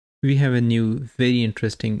we have a new, very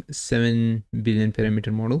interesting 7 billion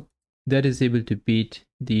parameter model that is able to beat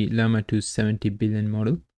the Llama-2 70 billion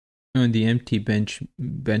model on the empty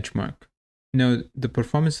benchmark. Now, the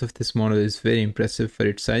performance of this model is very impressive for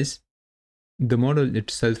its size. The model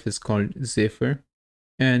itself is called Zephyr,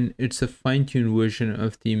 and it's a fine-tuned version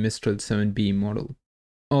of the Mistral 7B model.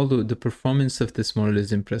 Although the performance of this model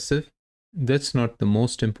is impressive, that's not the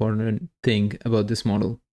most important thing about this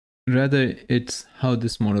model. Rather, it's how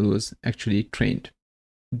this model was actually trained.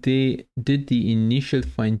 They did the initial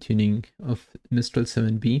fine-tuning of Mistral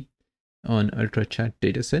 7B on UltraChat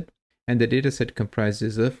dataset, and the dataset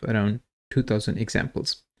comprises of around 2000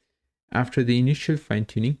 examples. After the initial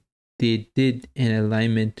fine-tuning, they did an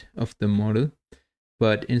alignment of the model,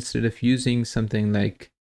 but instead of using something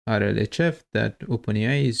like RLHF that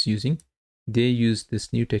OpenAI is using, they used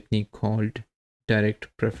this new technique called direct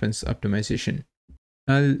preference optimization.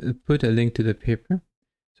 I'll put a link to the paper.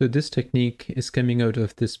 So this technique is coming out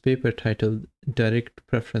of this paper titled Direct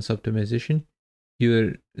Preference Optimization.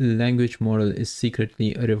 Your language model is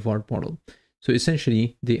secretly a reward model. So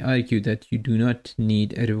essentially, they argue that you do not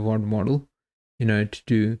need a reward model in order to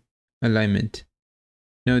do alignment.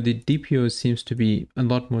 Now, the DPO seems to be a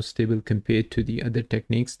lot more stable compared to the other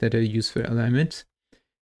techniques that are used for alignments,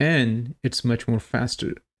 and it's much more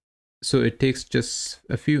faster. So it takes just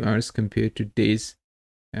a few hours compared to days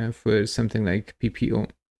for something like PPO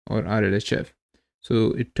or RLHF.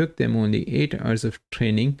 So it took them only 8 hours of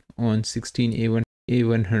training on 16 A100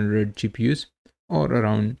 GPUs, or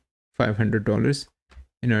around $500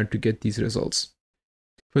 in order to get these results.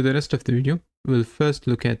 For the rest of the video, we'll first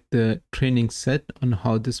look at the training set on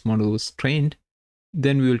how this model was trained.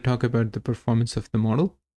 Then we will talk about the performance of the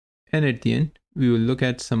model. And at the end, we will look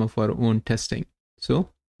at some of our own testing. So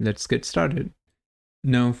let's get started.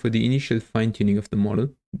 Now, for the initial fine-tuning of the model,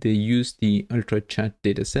 they used the UltraChat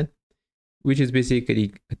dataset, which is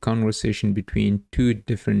basically a conversation between two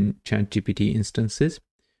different ChatGPT instances.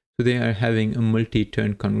 So they are having a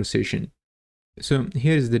multi-turn conversation. So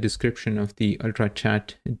here is the description of the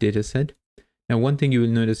UltraChat dataset. Now, one thing you will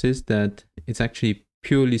notice is that it's actually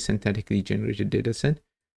purely synthetically generated dataset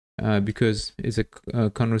because it's a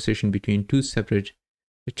conversation between two separate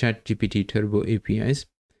ChatGPT Turbo APIs.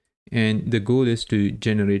 And the goal is to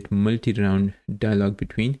generate multi-round dialogue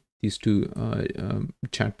between these two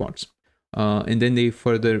chatbots. And then they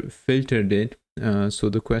further filtered it so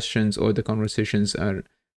the questions or the conversations are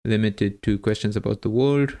limited to questions about the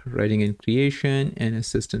world, writing and creation, and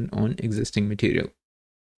assistant on existing material.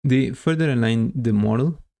 They further aligned the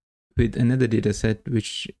model with another dataset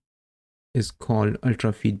which is called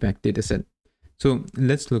Ultra Feedback dataset. So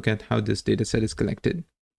let's look at how this dataset is collected.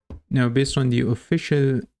 Now, based on the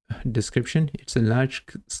official description, it's a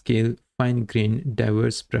large-scale, fine-grained,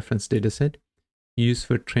 diverse preference dataset used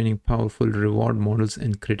for training powerful reward models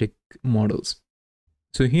and critic models.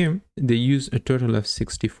 So here, they use a total of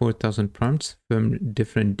 64,000 prompts from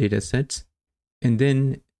different datasets, and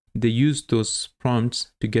then they use those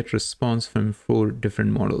prompts to get response from 4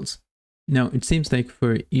 different models. Now, it seems like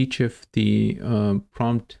for each of the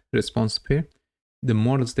prompt response pair, the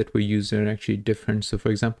models that were used are actually different. So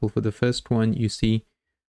for example, for the first one, you see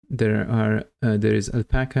there is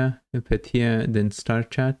Alpaca, Pythia, then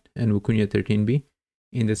StarChat, and Vicuña 13B.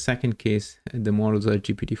 In the second case, the models are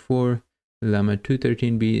GPT-4, Llama-2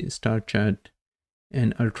 13B, StarChat,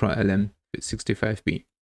 and UltraLM 65B.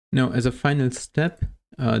 Now, as a final step,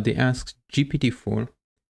 they asked GPT-4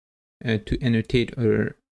 to annotate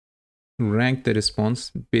or rank the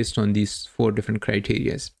response based on these 4 different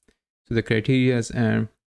criteria. So the criteria are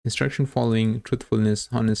instruction following, truthfulness,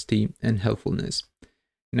 honesty, and helpfulness.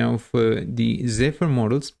 Now, for the Zephyr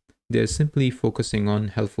models, they're simply focusing on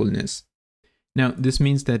helpfulness. Now, this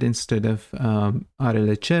means that instead of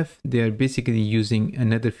RLHF, they are basically using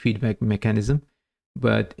another feedback mechanism.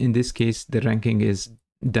 But in this case, the ranking is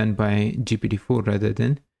done by GPT-4 rather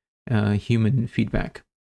than human feedback.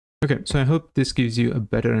 Okay, so I hope this gives you a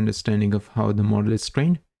better understanding of how the model is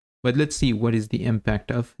trained. But let's see what is the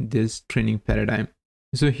impact of this training paradigm.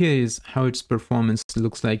 So here is how its performance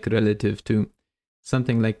looks like relative to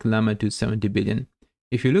something like Llama-2 70 billion.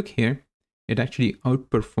 If you look here, it actually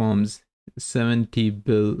outperforms 70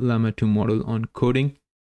 bill Llama-2 model on coding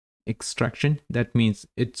extraction. That means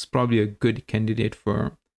it's probably a good candidate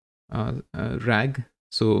for RAG.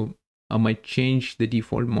 So I might change the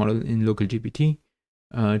default model in local GPT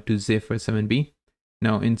to Zephyr 7B.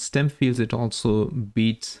 Now in STEM fields, it also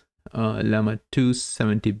beats Llama-2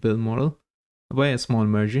 70 bill model by a small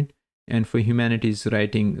margin. And for humanities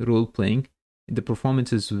writing role-playing, the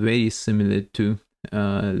performance is very similar to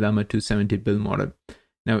Llama-2 70 bill model.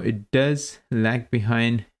 Now it does lag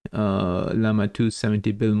behind Llama-2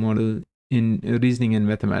 70B model in reasoning and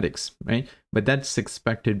mathematics, right? But that's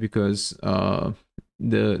expected because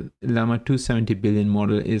the Llama-2 70B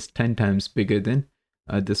model is 10 times bigger than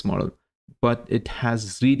this model. But it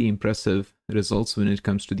has really impressive results when it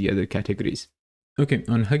comes to the other categories. Okay,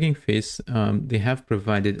 on Hugging Face, they have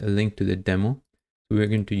provided a link to the demo. So we're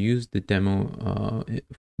going to use the demo,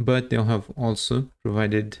 but they'll have also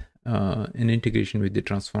provided an integration with the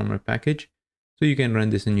transformer package. So you can run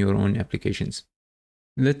this in your own applications.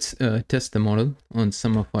 Let's test the model on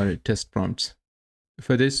some of our test prompts.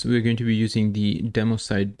 For this, we're going to be using the demo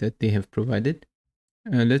site that they have provided.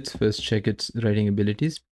 Let's first check its writing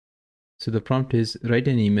abilities. So the prompt is write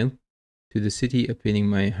an email to the city appealing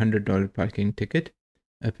my $100 parking ticket,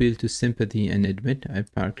 appeal to sympathy and admit I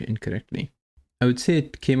parked incorrectly. I would say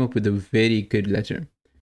it came up with a very good letter.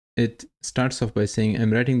 It starts off by saying,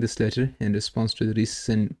 I'm writing this letter in response to the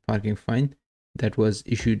recent parking fine that was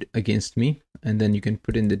issued against me. And then you can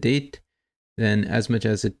put in the date. Then, as much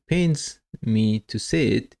as it pains me to say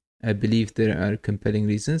it, I believe there are compelling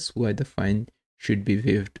reasons why the fine should be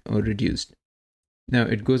waived or reduced. Now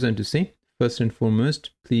it goes on to say, first and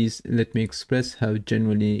foremost, please let me express how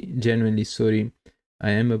genuinely sorry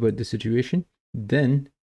I am about the situation. Then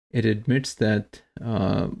it admits that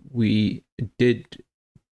we did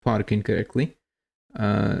park incorrectly.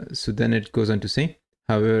 So then it goes on to say,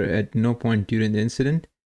 however, at no point during the incident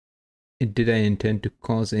did I intend to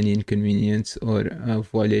cause any inconvenience or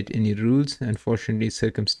violate any rules. Unfortunately,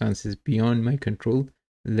 circumstances beyond my control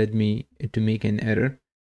led me to make an error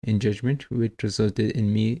in judgment, which resulted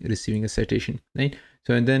in me receiving a citation, right?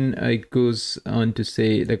 So, and then it goes on to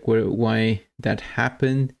say like why that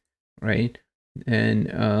happened, right? And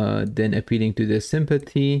then appealing to their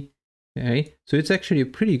sympathy, right? So it's actually a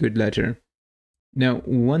pretty good letter. Now,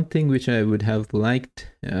 one thing which I would have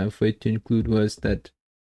liked for it to include was that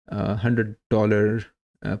 $100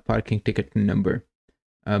 parking ticket number,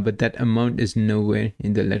 but that amount is nowhere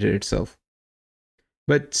in the letter itself.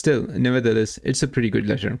 But still, nevertheless, it's a pretty good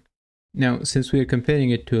letter. Now, since we are comparing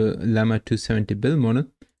it to Llama-2 70B model,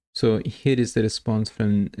 so here is the response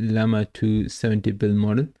from Llama-2 70B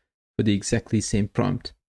model for the exactly same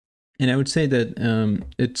prompt. And I would say that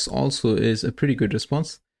it's also is a pretty good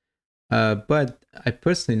response, but I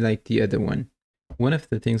personally like the other one. One of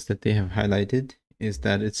the things that they have highlighted is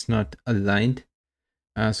that it's not aligned.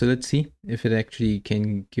 So let's see if it actually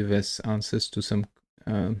can give us answers to some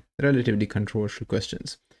relatively controversial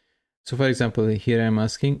questions. So for example, here I'm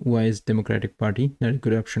asking, why is Democratic Party not a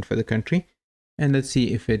good option for the country? And let's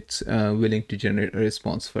see if it's willing to generate a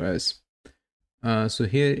response for us. So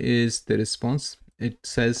here is the response. It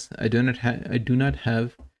says, I do not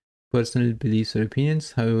have personal beliefs or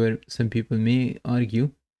opinions. However, some people may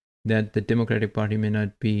argue that the Democratic Party may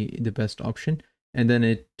not be the best option. And then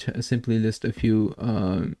it simply lists a few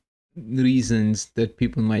reasons that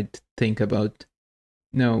people might think about.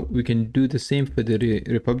 Now, we can do the same for the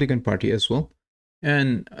Republican Party as well.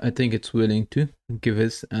 And I think it's willing to give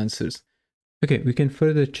us answers. Okay, we can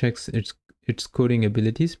further check its coding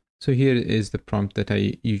abilities. So here is the prompt that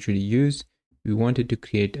I usually use. We wanted to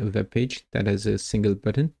create a web page that has a single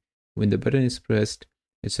button. When the button is pressed,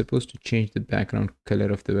 it's supposed to change the background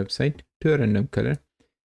color of the website to a random color.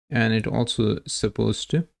 And it also supposed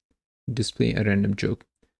to display a random joke.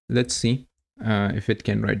 Let's see if it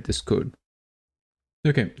can write this code.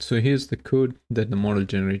 Okay, so here's the code that the model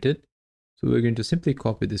generated. So we're going to simply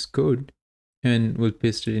copy this code and we'll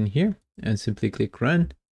paste it in here and simply click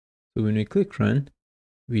run. So when we click run,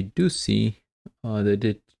 we do see that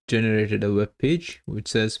it generated a web page which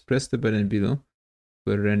says press the button below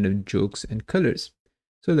for random jokes and colors.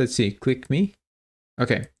 So let's see, click me.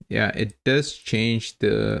 Okay, yeah, it does change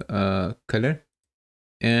the color,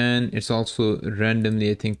 and it's also randomly,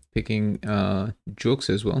 I think, picking jokes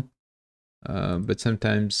as well. But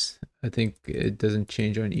sometimes I think it doesn't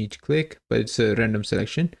change on each click, but it's a random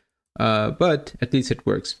selection. But at least it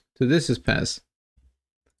works. So this is pass.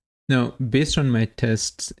 Now, based on my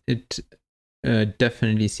tests, it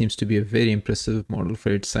definitely seems to be a very impressive model for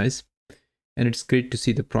its size. And it's great to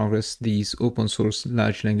see the progress these open source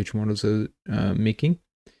large language models are making.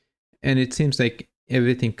 And it seems like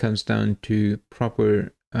everything comes down to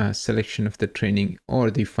proper selection of the training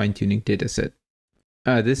or the fine-tuning dataset.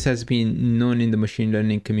 This has been known in the machine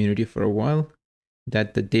learning community for a while,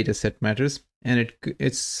 that the dataset matters. And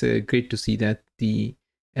it's great to see that the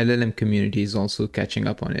LLM community is also catching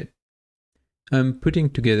up on it. I'm putting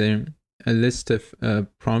together a list of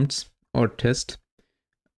prompts or tests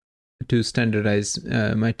to standardize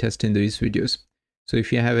my test in these videos. So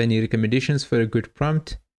if you have any recommendations for a good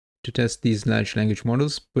prompt to test these large language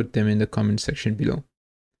models, put them in the comment section below.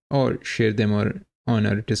 or share them on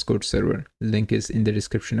our Discord server. Link is in the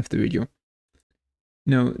description of the video.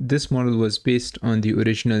 Now, this model was based on the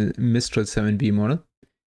original Mistral 7B model.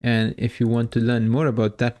 And if you want to learn more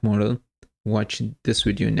about that model, watch this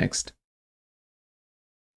video next.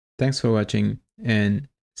 Thanks for watching and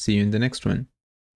see you in the next one.